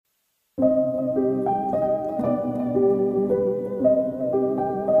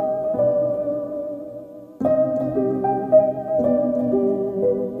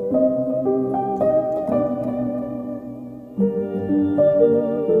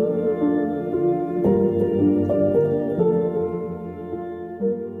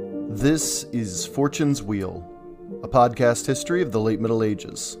This is Fortune's Wheel, a podcast history of the late Middle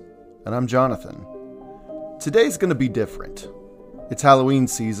Ages, and I'm Jonathan. Today's going to be different. It's Halloween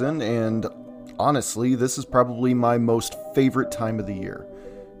season, and honestly, this is probably my most favorite time of the year.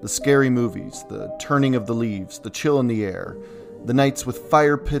 The scary movies, the turning of the leaves, the chill in the air, the nights with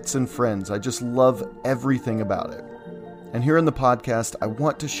fire pits and friends. I just love everything about it. And here in the podcast, I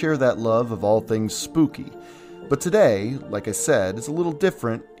want to share that love of all things spooky. But today, like I said, is a little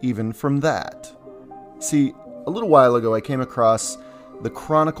different even from that. See, a little while ago I came across the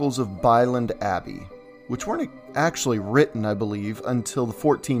Chronicles of Byland Abbey, which weren't actually written, I believe, until the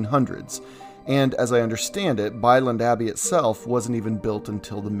 1400s. And as I understand it, Byland Abbey itself wasn't even built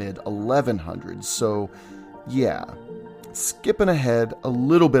until the mid-1100s. So, yeah, skipping ahead a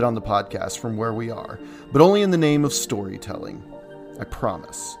little bit on the podcast from where we are, but only in the name of storytelling. I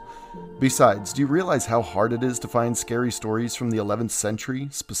promise. Besides, do you realize how hard it is to find scary stories from the 11th century,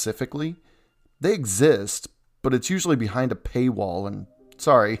 specifically? They exist, but it's usually behind a paywall, and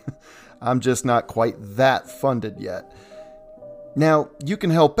sorry, I'm just not quite that funded yet. Now, you can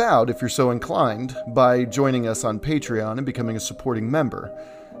help out if you're so inclined by joining us on Patreon and becoming a supporting member.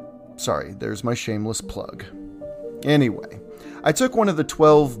 Sorry, there's my shameless plug. Anyway, I took one of the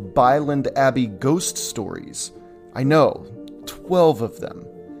 12 Byland Abbey ghost stories. I know, 12 of them.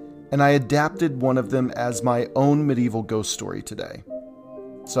 And I adapted one of them as my own medieval ghost story today.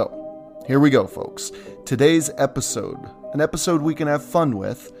 So, here we go, folks. Today's episode, an episode we can have fun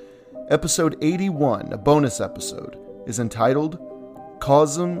with, episode 81, a bonus episode, is entitled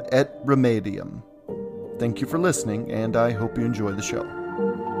Causam et Remedium. Thank you for listening, and I hope you enjoy the show.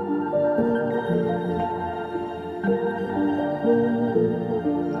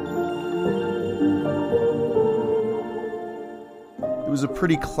 It was a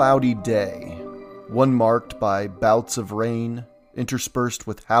pretty cloudy day, one marked by bouts of rain, interspersed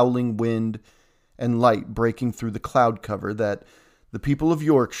with howling wind and light breaking through the cloud cover that the people of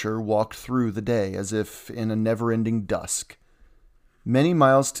Yorkshire walked through the day as if in a never-ending dusk. Many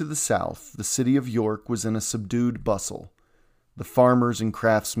miles to the south, the city of York was in a subdued bustle. The farmers and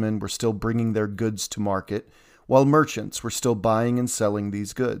craftsmen were still bringing their goods to market, while merchants were still buying and selling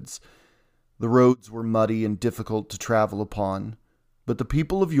these goods. The roads were muddy and difficult to travel upon, but the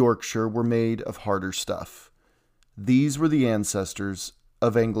people of Yorkshire were made of harder stuff. These were the ancestors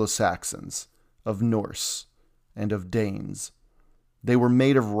of Anglo-Saxons, of Norse, and of Danes. They were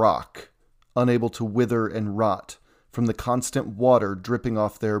made of rock, unable to wither and rot from the constant water dripping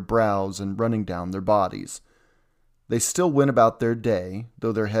off their brows and running down their bodies. They still went about their day,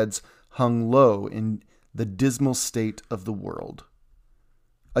 though their heads hung low in the dismal state of the world.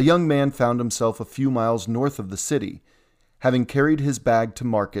 A young man found himself a few miles north of the city, having carried his bag to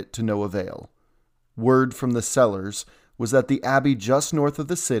market to no avail. Word from the sellers was that the abbey just north of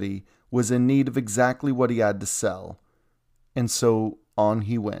the city was in need of exactly what he had to sell. And so on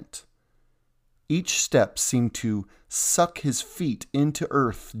he went. Each step seemed to suck his feet into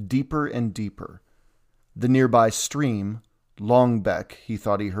earth deeper and deeper. The nearby stream, Longbeck, he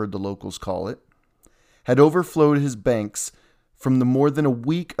thought he heard the locals call it, had overflowed his banks from the more than a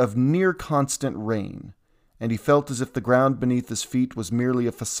week of near constant rain, and he felt as if the ground beneath his feet was merely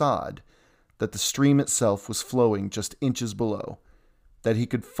a facade, that the stream itself was flowing just inches below, that he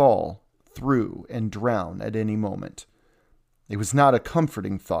could fall through and drown at any moment. It was not a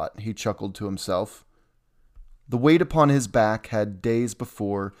comforting thought, he chuckled to himself. The weight upon his back had days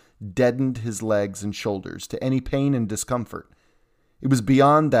before deadened his legs and shoulders to any pain and discomfort. It was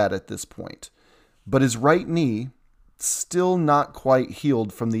beyond that at this point, but his right knee, still not quite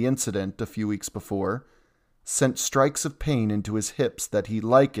healed from the incident a few weeks before, sent strikes of pain into his hips that he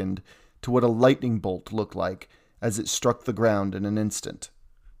likened to what a lightning bolt looked like as it struck the ground in an instant.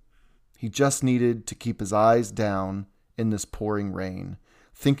 He just needed to keep his eyes down in this pouring rain,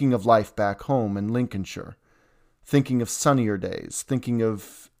 thinking of life back home in Lincolnshire, thinking of sunnier days, thinking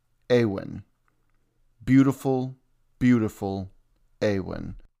of Eowyn. Beautiful, beautiful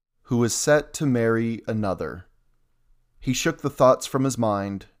Eowyn, who was set to marry another. He shook the thoughts from his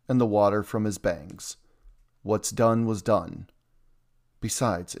mind and the water from his bangs. What's done was done.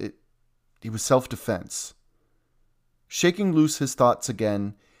 Besides, it was self-defense. Shaking loose his thoughts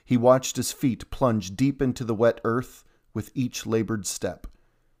again, he watched his feet plunge deep into the wet earth with each labored step.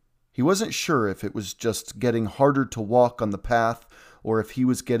 He wasn't sure if it was just getting harder to walk on the path or if he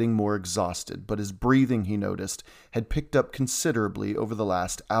was getting more exhausted, but his breathing, he noticed, had picked up considerably over the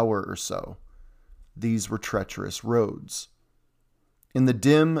last hour or so. These were treacherous roads. In the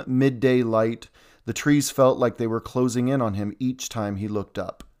dim midday light, the trees felt like they were closing in on him each time he looked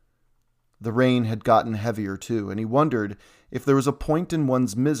up. The rain had gotten heavier too, and he wondered if there was a point in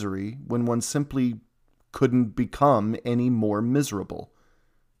one's misery when one simply couldn't become any more miserable.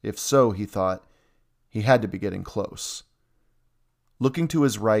 If so, he thought, he had to be getting close. Looking to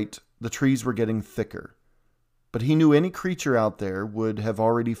his right, the trees were getting thicker, but he knew any creature out there would have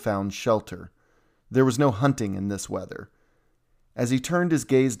already found shelter. There was no hunting in this weather. As he turned his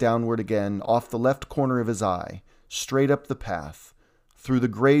gaze downward again, off the left corner of his eye, straight up the path, through the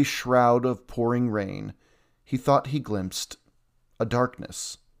gray shroud of pouring rain, he thought he glimpsed a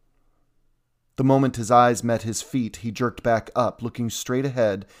darkness. The moment his eyes met his feet, he jerked back up, looking straight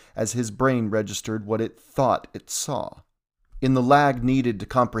ahead as his brain registered what it thought it saw. In the lag needed to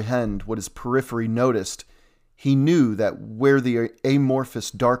comprehend what his periphery noticed, he knew that where the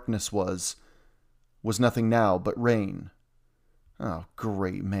amorphous darkness was nothing now but rain. Oh,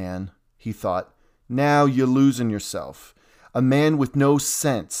 great man, he thought. Now you're losing yourself. A man with no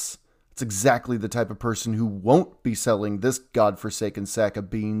sense. It's exactly the type of person who won't be selling this godforsaken sack of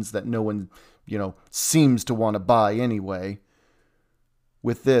beans that no one, seems to want to buy anyway.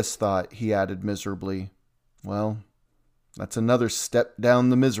 With this thought, he added miserably, well, that's another step down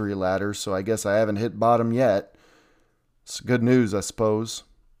the misery ladder, so I guess I haven't hit bottom yet. It's good news, I suppose.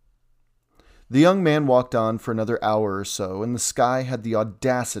 The young man walked on for another hour or so, and the sky had the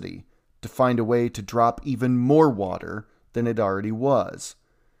audacity to find a way to drop even more water than it already was.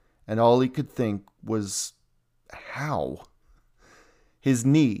 And all he could think was, how? His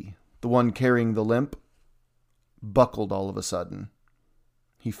knee, the one carrying the limp, buckled all of a sudden.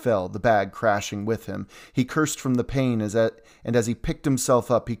 He fell, the bag crashing with him. He cursed from the pain, and as he picked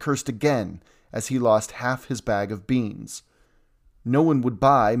himself up, he cursed again as he lost half his bag of beans. No one would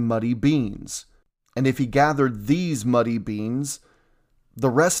buy muddy beans. And if he gathered these muddy beans, the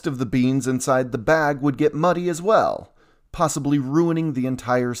rest of the beans inside the bag would get muddy as well, possibly ruining the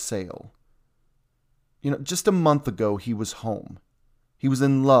entire sale. Just a month ago he was home. He was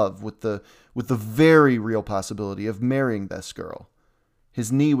in love with the very real possibility of marrying this girl.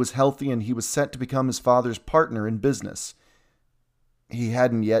 His knee was healthy and he was set to become his father's partner in business. He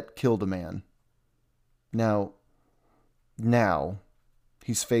hadn't yet killed a man. Now,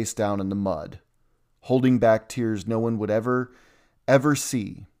 he's face down in the mud, holding back tears no one would ever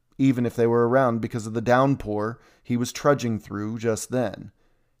see, even if they were around because of the downpour he was trudging through just then.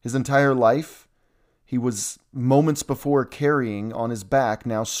 His entire life, he was moments before carrying on his back,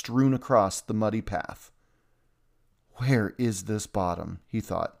 now strewn across the muddy path. Where is this bottom? He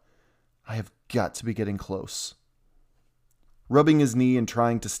thought. I have got to be getting close. Rubbing his knee and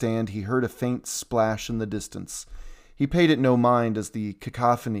trying to stand, he heard a faint splash in the distance. He paid it no mind as the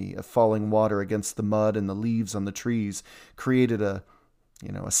cacophony of falling water against the mud and the leaves on the trees created a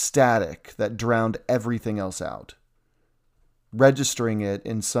static that drowned everything else out. Registering it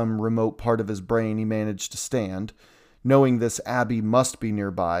in some remote part of his brain, he managed to stand. Knowing this abbey must be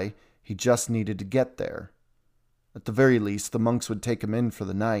nearby, he just needed to get there. At the very least, the monks would take him in for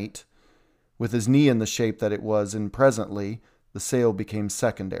the night. With his knee in the shape that it was in presently, the sale became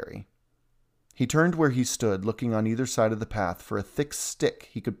secondary. He turned where he stood, looking on either side of the path for a thick stick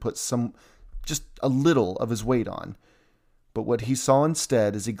he could put just a little of his weight on. But what he saw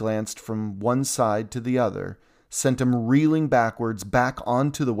instead as he glanced from one side to the other sent him reeling backwards back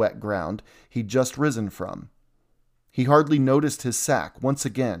onto the wet ground he'd just risen from. He hardly noticed his sack, once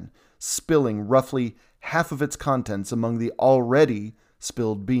again, spilling roughly half of its contents among the already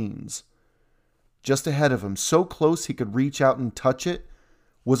spilled beans. Just ahead of him, so close he could reach out and touch it,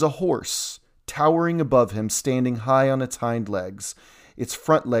 was a horse, towering above him, standing high on its hind legs, its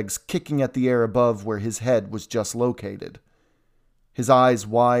front legs kicking at the air above where his head was just located. His eyes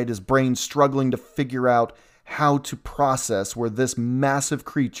wide, his brain struggling to figure out how to process where this massive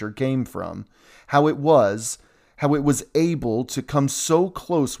creature came from, how it was able to come so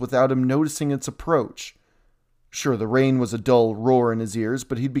close without him noticing its approach. Sure, the rain was a dull roar in his ears,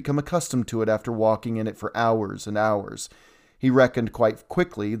 but he'd become accustomed to it after walking in it for hours and hours. He reckoned quite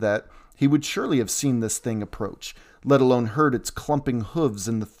quickly that he would surely have seen this thing approach, let alone heard its clumping hooves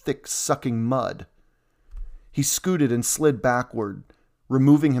in the thick, sucking mud. He scooted and slid backward,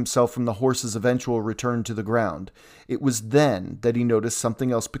 removing himself from the horse's eventual return to the ground. It was then that he noticed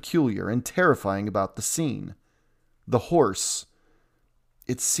something else peculiar and terrifying about the scene. The horse,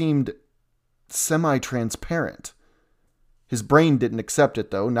 it seemed semi-transparent. His brain didn't accept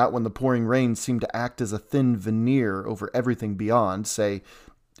it, though, not when the pouring rain seemed to act as a thin veneer over everything beyond, say,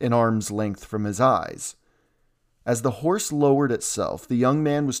 an arm's length from his eyes. As the horse lowered itself, the young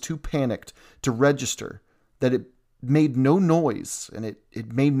man was too panicked to register that it made no noise and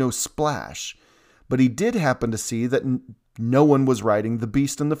it made no splash, but he did happen to see that no one was riding the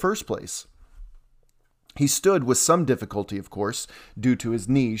beast in the first place. He stood with some difficulty, of course, due to his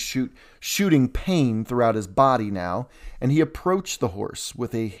knees shooting pain throughout his body now, and he approached the horse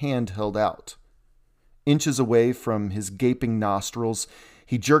with a hand held out. Inches away from his gaping nostrils,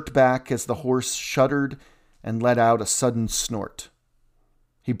 he jerked back as the horse shuddered and let out a sudden snort.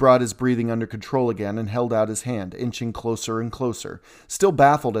 He brought his breathing under control again and held out his hand, inching closer and closer, still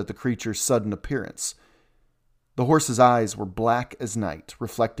baffled at the creature's sudden appearance. The horse's eyes were black as night,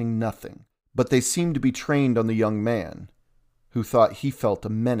 reflecting nothing, but they seemed to be trained on the young man, who thought he felt a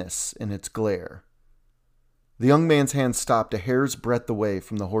menace in its glare. The young man's hand stopped a hair's breadth away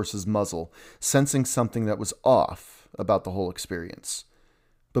from the horse's muzzle, sensing something that was off about the whole experience.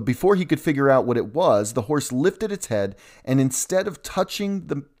 But before he could figure out what it was, the horse lifted its head, and instead of touching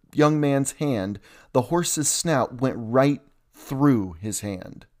the young man's hand, the horse's snout went right through his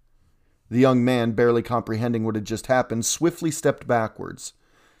hand. The young man, barely comprehending what had just happened, swiftly stepped backwards.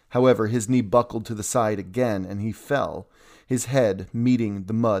 However, his knee buckled to the side again, and he fell, his head meeting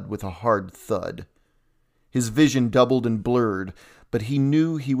the mud with a hard thud. His vision doubled and blurred, but he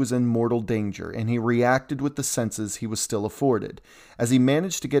knew he was in mortal danger, and he reacted with the senses he was still afforded. As he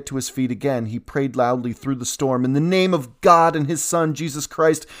managed to get to his feet again, he prayed loudly through the storm, "In the name of God and his Son, Jesus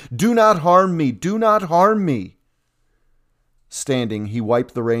Christ, do not harm me! Do not harm me!" Standing, he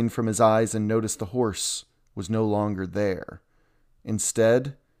wiped the rain from his eyes and noticed the horse was no longer there.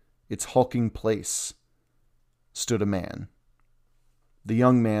 Instead, its hulking place stood a man. The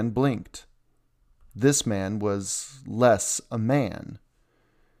young man blinked. This man was less a man,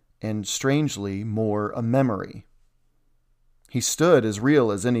 and strangely more a memory. He stood as real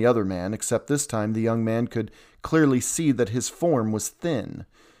as any other man, except this time the young man could clearly see that his form was thin.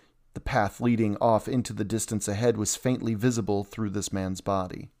 The path leading off into the distance ahead was faintly visible through this man's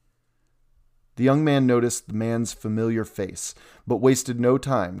body. The young man noticed the man's familiar face, but wasted no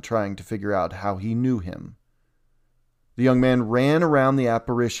time trying to figure out how he knew him. The young man ran around the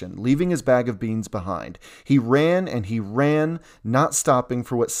apparition, leaving his bag of beans behind. He ran and he ran, not stopping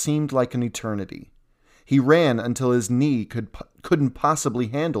for what seemed like an eternity. He ran until his knee couldn't possibly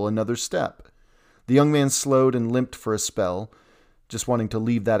handle another step. The young man slowed and limped for a spell, just wanting to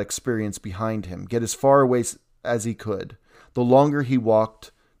leave that experience behind him, get as far away as he could. The longer he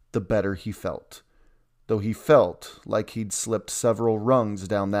walked, the better he felt, though he felt like he'd slipped several rungs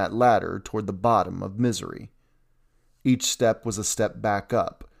down that ladder toward the bottom of misery. Each step was a step back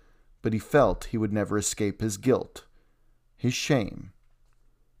up, but he felt he would never escape his guilt, his shame.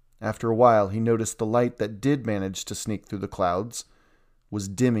 After a while, he noticed the light that did manage to sneak through the clouds was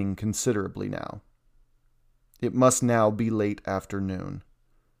dimming considerably now. It must now be late afternoon,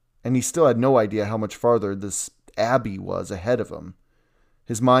 and he still had no idea how much farther this abbey was ahead of him.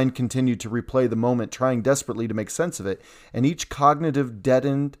 His mind continued to replay the moment, trying desperately to make sense of it, and each cognitive dead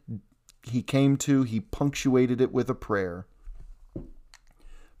end he came to, he punctuated it with a prayer.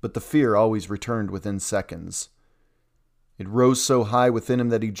 But the fear always returned within seconds. It rose so high within him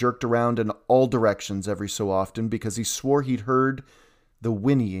that he jerked around in all directions every so often because he swore he'd heard the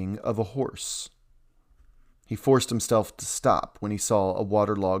whinnying of a horse. He forced himself to stop when he saw a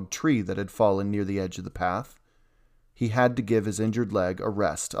waterlogged tree that had fallen near the edge of the path. He had to give his injured leg a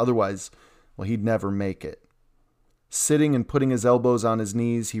rest, otherwise, he'd never make it. Sitting and putting his elbows on his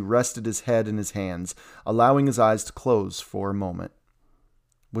knees, he rested his head in his hands, allowing his eyes to close for a moment.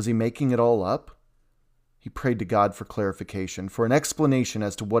 Was he making it all up? He prayed to God for clarification, for an explanation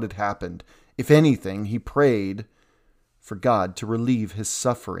as to what had happened. If anything, he prayed for God to relieve his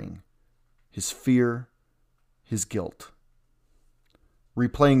suffering, his fear, his guilt.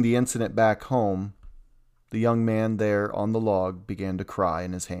 Replaying the incident back home, the young man there on the log began to cry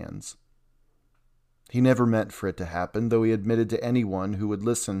in his hands. He never meant for it to happen, though he admitted to anyone who would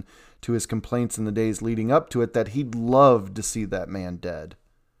listen to his complaints in the days leading up to it that he'd love to see that man dead.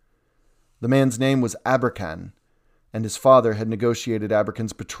 The man's name was Abrakan, and his father had negotiated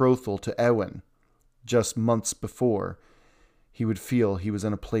Abrakan's betrothal to Eowyn. Just months before, he would feel he was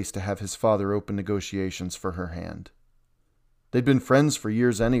in a place to have his father open negotiations for her hand. They'd been friends for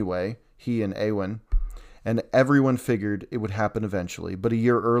years anyway, he and Eowyn, and everyone figured it would happen eventually. But a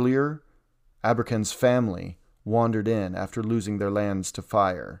year earlier, Abrakan's family wandered in after losing their lands to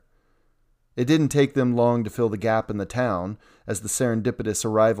fire. It didn't take them long to fill the gap in the town, as the serendipitous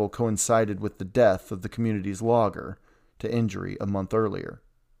arrival coincided with the death of the community's logger to injury a month earlier.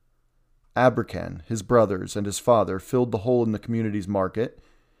 Abrakan, his brothers, and his father filled the hole in the community's market,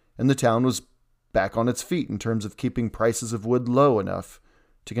 and the town was back on its feet in terms of keeping prices of wood low enough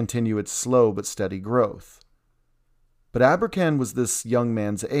to continue its slow but steady growth. But Abrakan was this young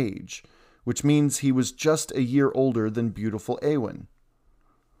man's age, which means he was just a year older than beautiful Eowyn.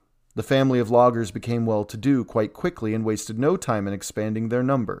 The family of loggers became well-to-do quite quickly and wasted no time in expanding their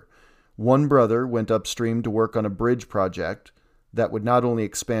number. One brother went upstream to work on a bridge project that would not only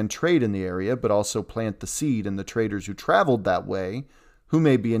expand trade in the area, but also plant the seed in the traders who traveled that way, who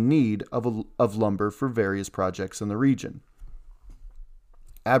may be in need of lumber for various projects in the region.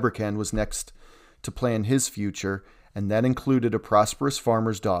 Abercan was next to plan his future, and that included a prosperous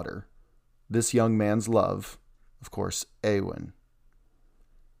farmer's daughter. This young man's love, of course, Eowyn.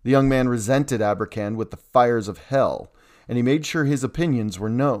 The young man resented Abercan with the fires of hell, and he made sure his opinions were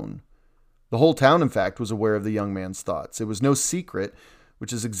known. The whole town, in fact, was aware of the young man's thoughts. It was no secret,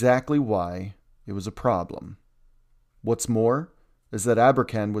 which is exactly why it was a problem. What's more is that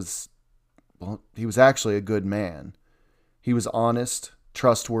Abercan was actually a good man. He was honest,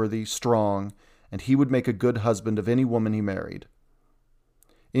 trustworthy, strong, and he would make a good husband of any woman he married.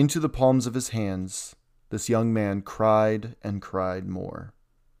 Into the palms of his hands, this young man cried and cried more.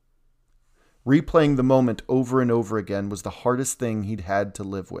 Replaying the moment over and over again was the hardest thing he'd had to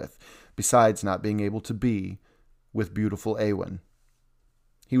live with, besides not being able to be with beautiful Eowyn.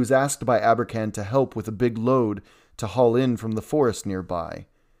 He was asked by Abercan to help with a big load to haul in from the forest nearby.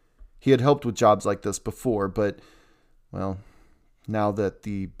 He had helped with jobs like this before, but, well, now that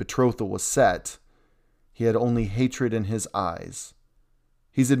the betrothal was set, he had only hatred in his eyes.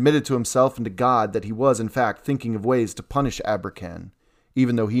 He's admitted to himself and to God that he was, in fact, thinking of ways to punish Abercan,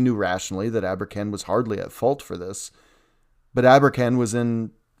 even though he knew rationally that Abercan was hardly at fault for this. But Abercan was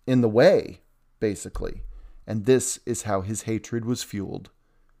in the way, basically, and this is how his hatred was fueled.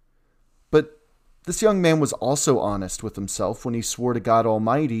 But this young man was also honest with himself when he swore to God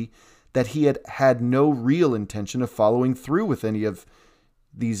Almighty that he had had no real intention of following through with any of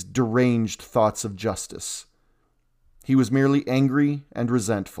these deranged thoughts of justice. He was merely angry and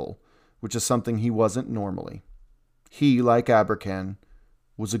resentful, which is something he wasn't normally. He, like Abercan,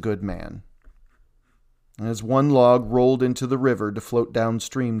 was a good man. As one log rolled into the river to float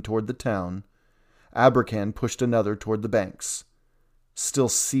downstream toward the town, Abercan pushed another toward the banks. Still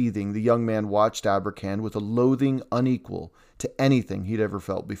seething, the young man watched Abercan with a loathing unequal to anything he'd ever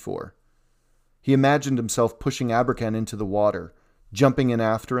felt before. He imagined himself pushing Abercan into the water, jumping in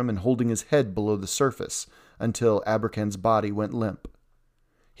after him and holding his head below the surface until Abercan's body went limp.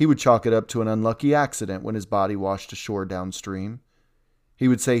 He would chalk it up to an unlucky accident when his body washed ashore downstream. He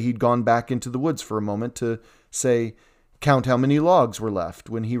would say he'd gone back into the woods for a moment to, say, count how many logs were left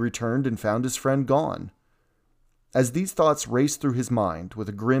when he returned and found his friend gone. As these thoughts raced through his mind with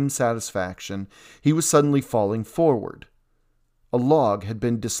a grim satisfaction, he was suddenly falling forward. A log had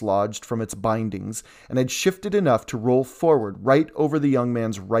been dislodged from its bindings and had shifted enough to roll forward right over the young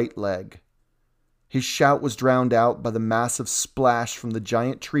man's right leg. His shout was drowned out by the massive splash from the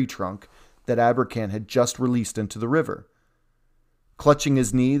giant tree trunk that Abercan had just released into the river. Clutching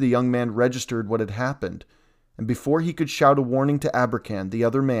his knee, the young man registered what had happened, and before he could shout a warning to Abercan, the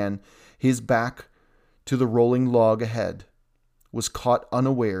other man, his back to the rolling log ahead, was caught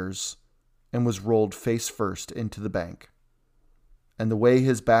unawares and was rolled face first into the bank. And the way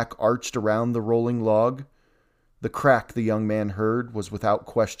his back arched around the rolling log, the crack the young man heard was without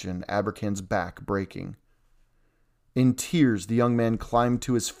question Abercan's back breaking. In tears, the young man climbed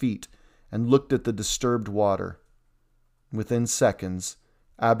to his feet and looked at the disturbed water. Within seconds,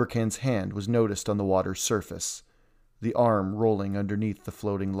 Abercan's hand was noticed on the water's surface, the arm rolling underneath the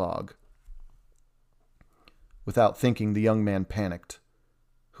floating log. Without thinking, the young man panicked.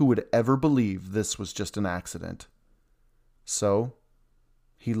 Who would ever believe this was just an accident? So,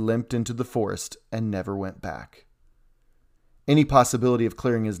 he limped into the forest and never went back. Any possibility of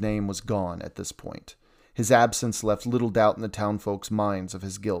clearing his name was gone at this point. His absence left little doubt in the townfolk's minds of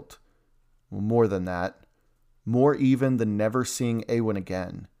his guilt. More than that, more even than never seeing Eowyn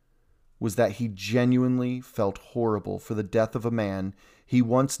again, was that he genuinely felt horrible for the death of a man he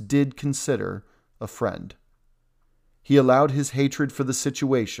once did consider a friend. He allowed his hatred for the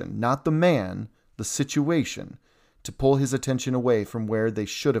situation, not the man, the situation, to pull his attention away from where they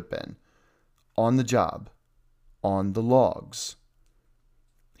should have been, on the job, on the logs.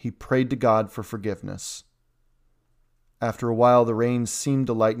 He prayed to God for forgiveness. After a while, the rain seemed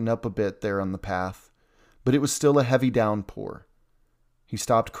to lighten up a bit there on the path, but it was still a heavy downpour. He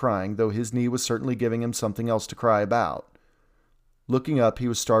stopped crying, though his knee was certainly giving him something else to cry about. Looking up, he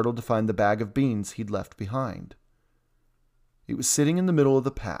was startled to find the bag of beans he'd left behind. It was sitting in the middle of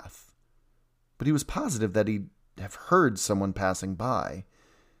the path, but he was positive that he'd have heard someone passing by.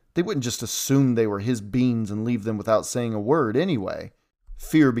 They wouldn't just assume they were his beans and leave them without saying a word anyway.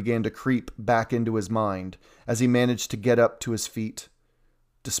 Fear began to creep back into his mind as he managed to get up to his feet,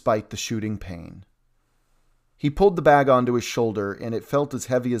 despite the shooting pain. He pulled the bag onto his shoulder, and it felt as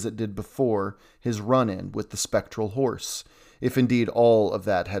heavy as it did before his run-in with the spectral horse, if indeed all of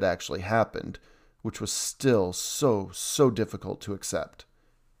that had actually happened, which was still so difficult to accept.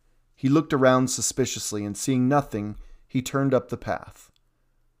 He looked around suspiciously, and seeing nothing, he turned up the path.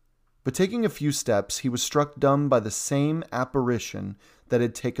 But taking a few steps, he was struck dumb by the same apparition that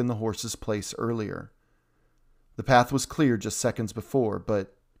had taken the horse's place earlier. The path was clear just seconds before,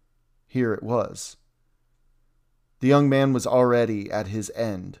 but here it was. The young man was already at his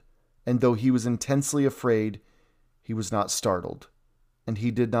end, and though he was intensely afraid, he was not startled, and he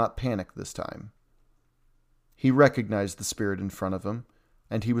did not panic this time. He recognized the spirit in front of him,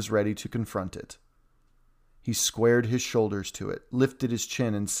 and he was ready to confront it. He squared his shoulders to it, lifted his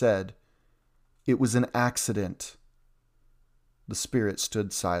chin, and said, "It was an accident." The spirit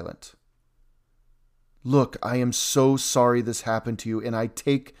stood silent. "Look, I am so sorry this happened to you, and I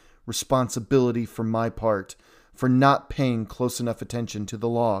take responsibility for my part for not paying close enough attention to the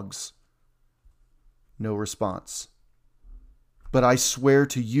logs." No response. "But I swear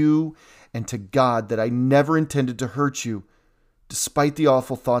to you and to God that I never intended to hurt you, despite the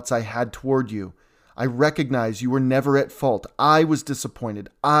awful thoughts I had toward you. I recognize you were never at fault. I was disappointed.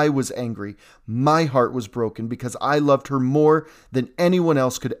 I was angry. My heart was broken because I loved her more than anyone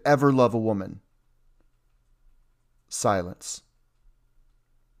else could ever love a woman." Silence.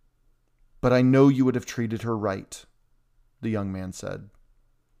 "But I know you would have treated her right," the young man said.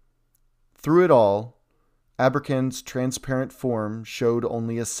 Through it all, Aberken's transparent form showed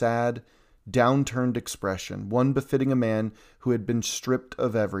only a sad, downturned expression, one befitting a man who had been stripped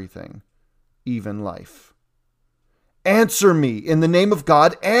of everything, even life. "Answer me! In the name of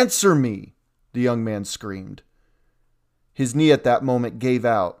God, answer me!" the young man screamed. His knee at that moment gave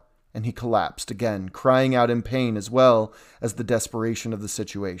out, and he collapsed again, crying out in pain as well as the desperation of the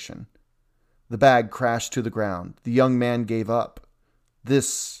situation. The bag crashed to the ground. The young man gave up.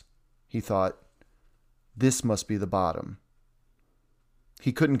 This, he thought, this must be the bottom.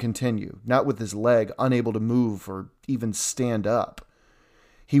 He couldn't continue, not with his leg unable to move or even stand up.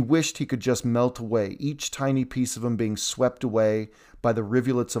 He wished he could just melt away, each tiny piece of him being swept away by the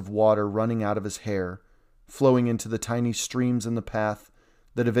rivulets of water running out of his hair, flowing into the tiny streams in the path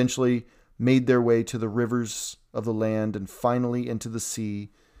that eventually made their way to the rivers of the land and finally into the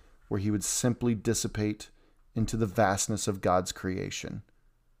sea, where he would simply dissipate into the vastness of God's creation.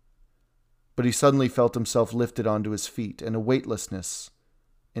 But he suddenly felt himself lifted onto his feet and a weightlessness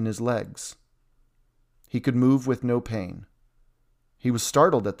in his legs. He could move with no pain. He was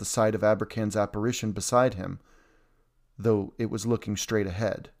startled at the sight of Aberken's apparition beside him, though it was looking straight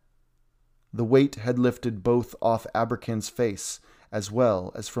ahead. The weight had lifted both off Aberken's face as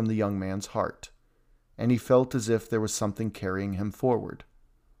well as from the young man's heart, and he felt as if there was something carrying him forward.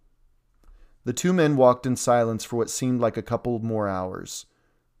 The two men walked in silence for what seemed like a couple more hours,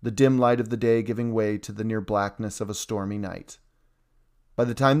 the dim light of the day giving way to the near blackness of a stormy night. By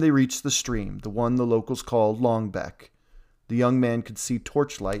the time they reached the stream, the one the locals called Longbeck, the young man could see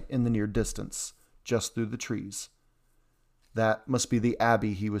torchlight in the near distance, just through the trees. That must be the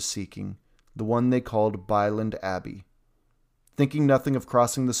abbey he was seeking, the one they called Byland Abbey. Thinking nothing of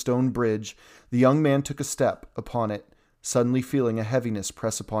crossing the stone bridge, the young man took a step upon it, suddenly feeling a heaviness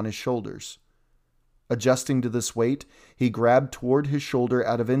press upon his shoulders. Adjusting to this weight, he grabbed toward his shoulder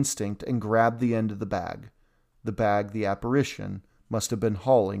out of instinct and grabbed the end of the bag the apparition must have been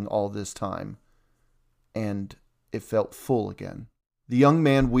hauling all this time. And it felt full again. The young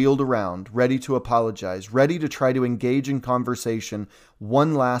man wheeled around, ready to apologize, ready to try to engage in conversation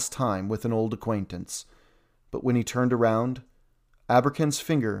one last time with an old acquaintance. But when he turned around, Aberken's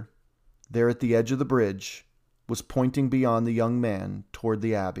finger, there at the edge of the bridge, was pointing beyond the young man toward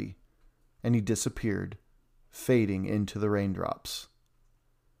the abbey, and he disappeared, fading into the raindrops.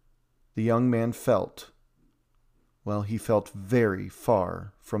 The young man felt, well, he felt very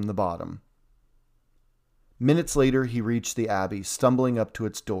far from the bottom. Minutes later, he reached the abbey, stumbling up to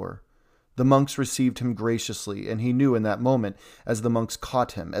its door. The monks received him graciously, and he knew in that moment, as the monks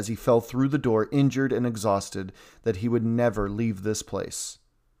caught him as he fell through the door, injured and exhausted, that he would never leave this place.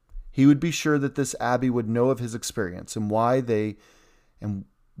 He would be sure that this abbey would know of his experience and why they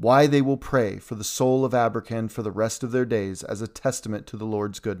will pray for the soul of Aberken for the rest of their days as a testament to the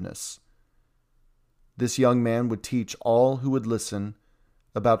Lord's goodness. This young man would teach all who would listen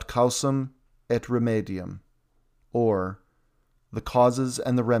about causam et remedium, or the causes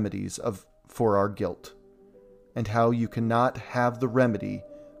and the remedies for our guilt, and how you cannot have the remedy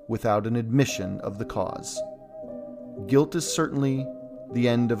without an admission of the cause. Guilt is certainly the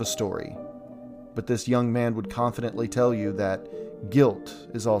end of a story, but this young man would confidently tell you that guilt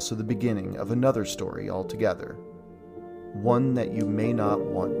is also the beginning of another story altogether, one that you may not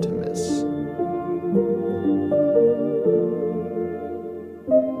want to miss.